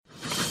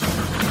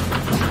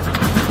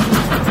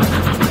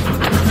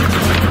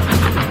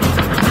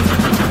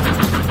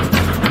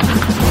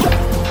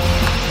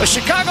The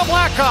Chicago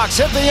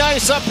Blackhawks hit the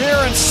ice up here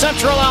in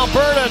central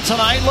Alberta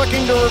tonight,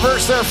 looking to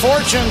reverse their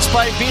fortunes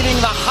by beating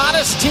the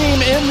hottest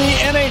team in the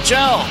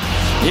NHL.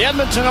 The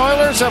Edmonton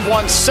Oilers have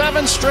won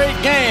 7 straight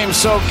games,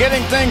 so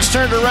getting things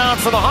turned around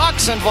for the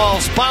Hawks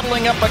involves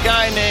bottling up a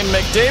guy named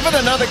McDavid,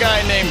 another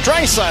guy named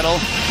Draisaitl,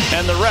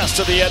 and the rest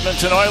of the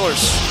Edmonton Oilers.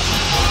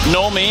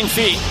 No mean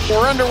feat.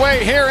 We're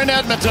underway here in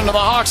Edmonton to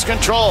the Hawks'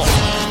 control.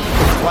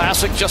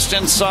 Vlasic just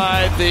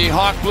inside the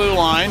Hawk blue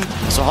line.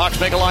 So Hawks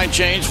make a line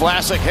change.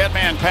 Vlasic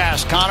headman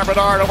pass. Connor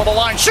Bedard over the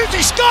line. Shoots.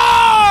 He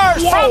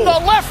scores! Whoa! From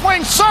the left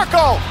wing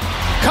circle.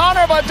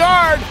 Connor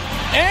Bedard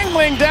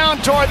angling down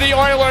toward the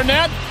Oiler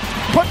net.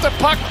 Put the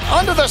puck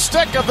under the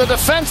stick of the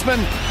defenseman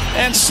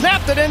and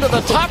snapped it into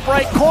the top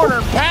right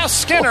corner past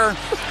Skinner.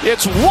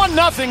 It's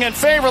 1-0 in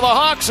favor of the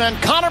Hawks, and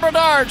Connor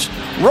Bedard's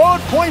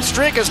road point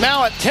streak is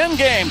now at 10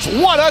 games.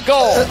 What a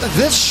goal.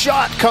 This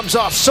shot comes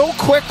off so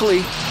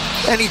quickly,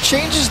 and he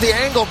changes the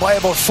angle by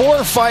about 4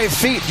 or 5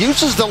 feet,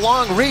 uses the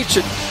long reach,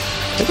 and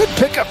a good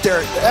pickup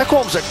there.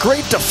 Ekholm's a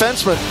great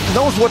defenseman,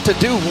 knows what to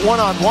do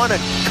one-on-one,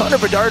 and Connor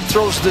Bedard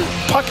throws the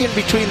puck in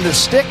between the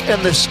stick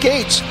and the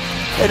skates,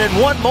 and in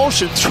one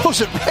motion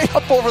throws it right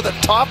up over the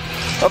top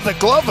of the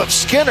glove of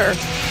Skinner.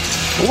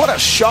 What a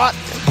shot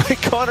by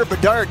Connor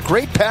Bedard.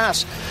 Great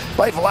pass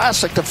by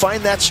Vlasic to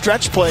find that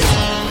stretch play.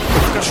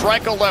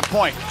 Reichel left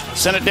point.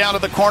 Sent it down to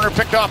the corner,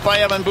 picked off by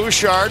Evan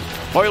Bouchard.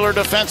 Oiler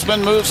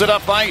defenseman moves it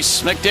up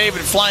ice.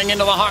 McDavid flying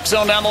into the Hawk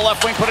zone down the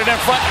left wing, put it in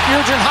front.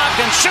 Nugent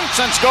Hopkins shoots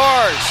and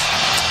scores.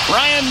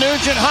 Ryan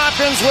Nugent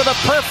Hopkins with a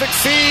perfect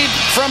feed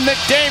from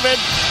McDavid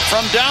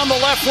from down the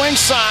left wing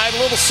side. A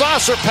little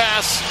saucer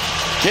pass.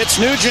 Hits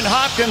Nugent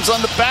Hopkins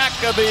on the back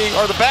of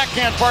the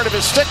backhand part of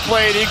his stick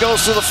blade. He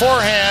goes to the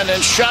forehand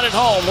and shot it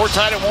home. We're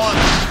tied at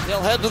 1.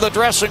 They'll head to the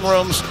dressing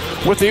rooms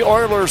with the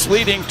Oilers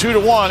leading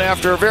 2-1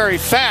 after a very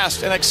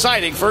fast and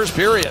exciting first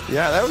period.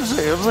 Yeah, it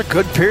was a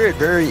good period,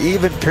 very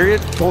even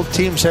period. Both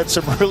teams had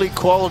some really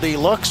quality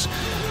looks.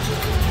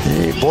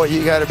 Hey, boy,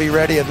 you got to be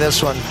ready in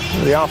this one.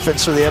 The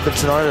offense of the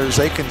Edmonton Oilers,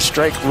 they can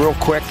strike real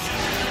quick.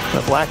 The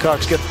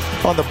Blackhawks get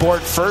on the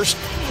board first.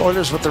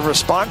 Oilers with the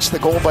response, the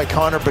goal by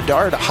Connor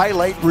Bedard, a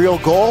highlight reel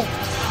goal.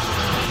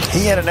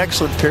 He had an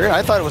excellent period.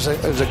 I thought it was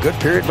a good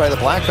period by the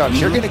Blackhawks.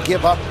 You're going to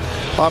give up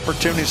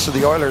opportunities to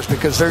the Oilers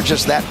because they're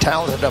just that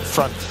talented up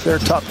front. Their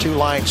top 2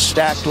 lines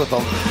stacked with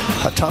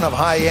a ton of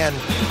high-end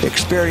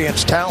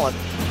experienced talent.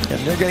 And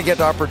they're going to get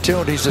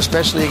opportunities,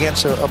 especially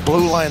against a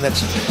blue line that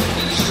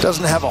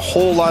doesn't have a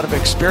whole lot of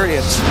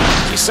experience.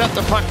 He sent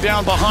the puck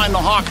down behind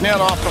the Hawk net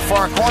off the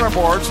far corner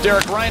boards.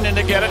 Derek Reinen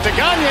to get it to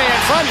Gagne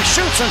in front. He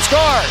shoots and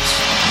scores.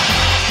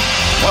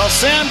 Well,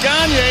 Sam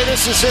Gagne,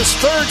 this is his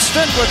 3rd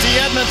stint with the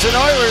Edmonton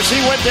Oilers. He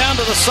went down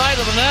to the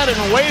side of the net and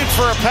waited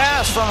for a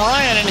pass from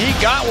Ryan, and he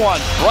got one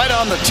right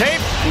on the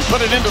tape. He put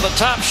it into the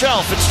top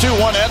shelf. It's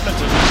 2-1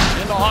 Edmonton.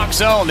 In the Hawk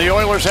zone, the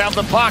Oilers have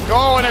the puck.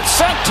 Oh, and it's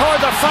sent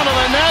toward the front of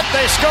the net.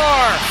 They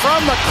score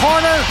from the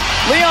corner.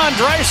 Leon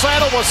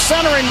Draisaitl was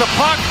centering the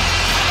puck.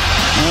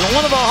 And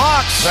one of the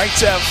Hawks,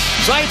 Zaitsev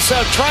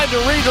tried to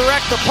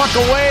redirect the puck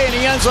away, and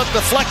he ends up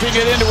deflecting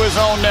it into his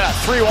own net.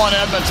 3-1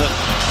 Edmonton.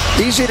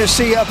 Easy to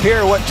see up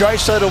here what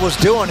Draisaitl was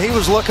doing. He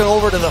was looking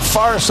over to the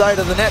far side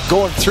of the net,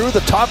 going through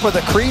the top of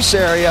the crease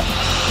area.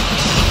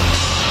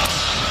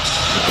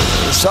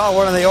 We saw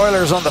one of the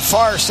Oilers on the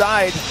far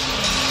side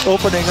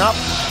opening up.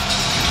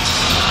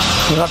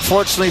 And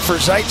unfortunately for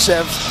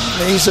Zaitsev,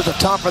 he's at the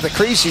top of the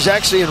crease. He's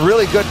actually in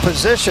really good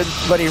position,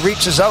 but he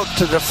reaches out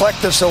to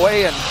deflect this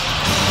away, and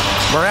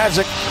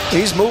Mrazek,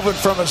 he's moving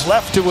from his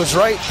left to his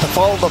right to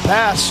follow the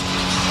pass.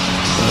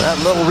 That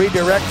little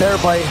redirect there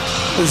by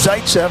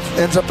Zaitsev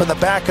ends up in the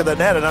back of the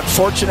net. An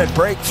unfortunate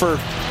break for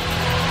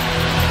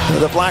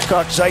the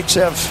Blackhawks,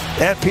 Zaitsev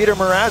and Peter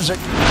Mrazek.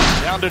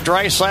 Down to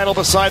Draisaitl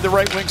beside the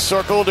right wing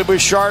circle, to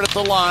Bouchard at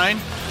the line.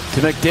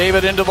 To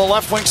McDavid into the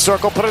left wing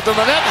circle, put it to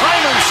the net.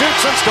 Hyman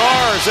shoots and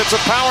scores. It's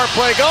a power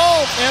play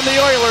goal, and the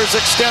Oilers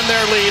extend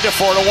their lead to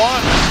 4-1.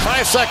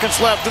 5 seconds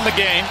left in the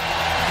game.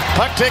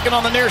 Puck taken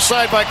on the near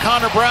side by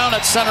Connor Brown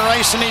at center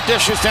ice, and he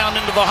dishes down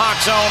into the Hawk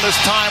zone as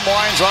time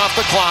winds off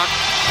the clock.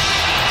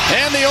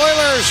 And the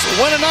Oilers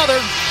win another.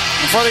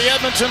 For the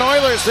Edmonton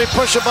Oilers, they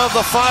push above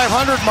the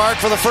 500 mark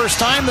for the first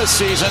time this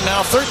season,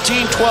 now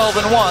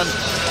 13-12-1.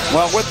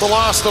 Well, with the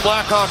loss, the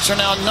Blackhawks are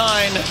now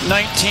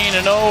 9-19-0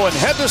 and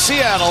head to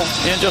Seattle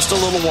in just a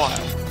little while.